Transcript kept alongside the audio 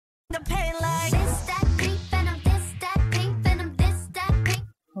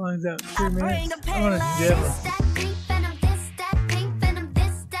long is that? 3 minutes? I want to do that one.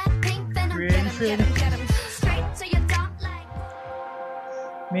 Ready?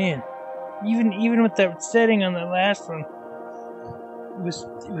 Man, even with that setting on the last one,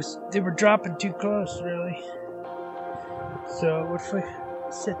 they were dropping too close, really. So what if I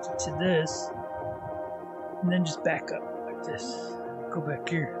set it to this, and then just back up like this? Go back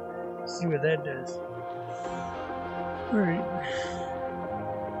here, see what that does. All right.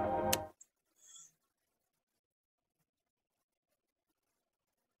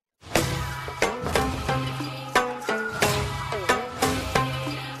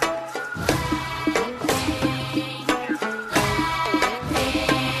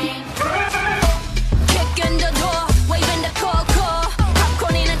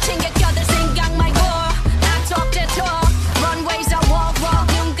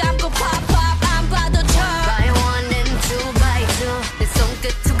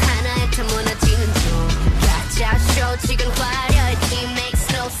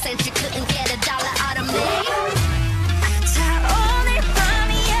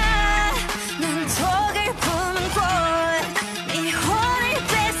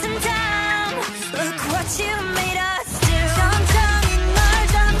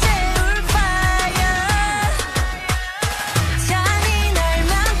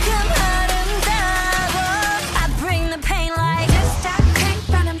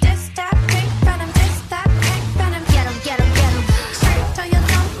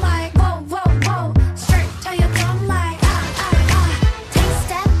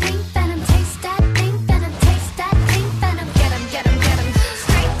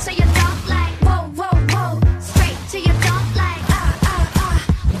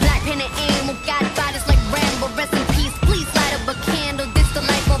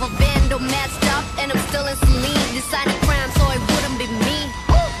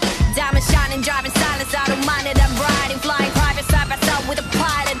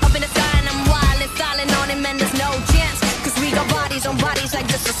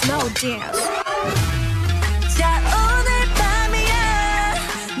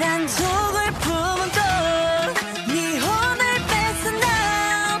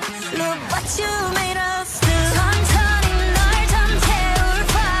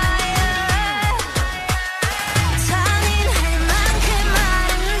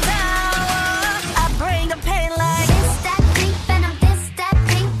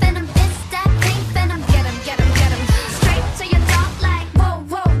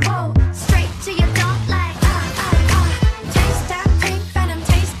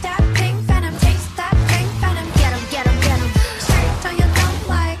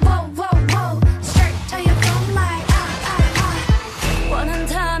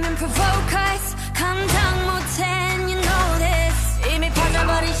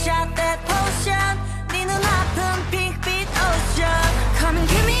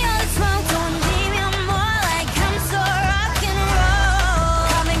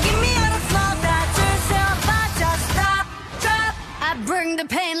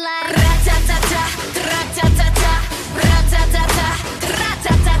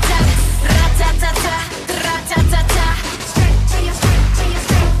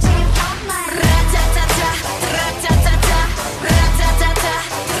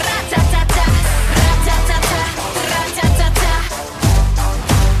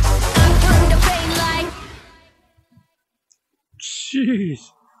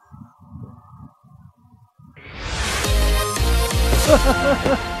 Jeez.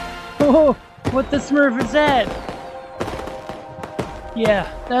 Oh, what the Smurf is that? Yeah,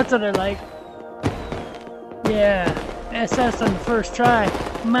 that's what I like. Yeah, SS on the first try.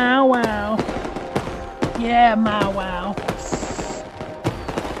 Mow wow. Yeah, mow wow.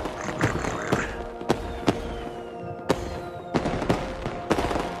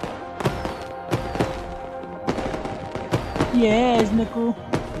 Yeah, isn't it cool?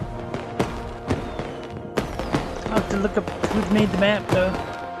 I'll have to look up who's made the map though.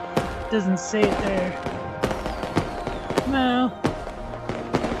 It doesn't say it there. No.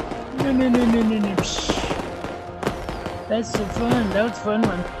 No. That's so fun. That was a fun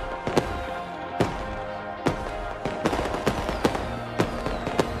one.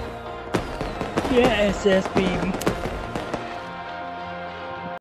 Yeah, SS baby.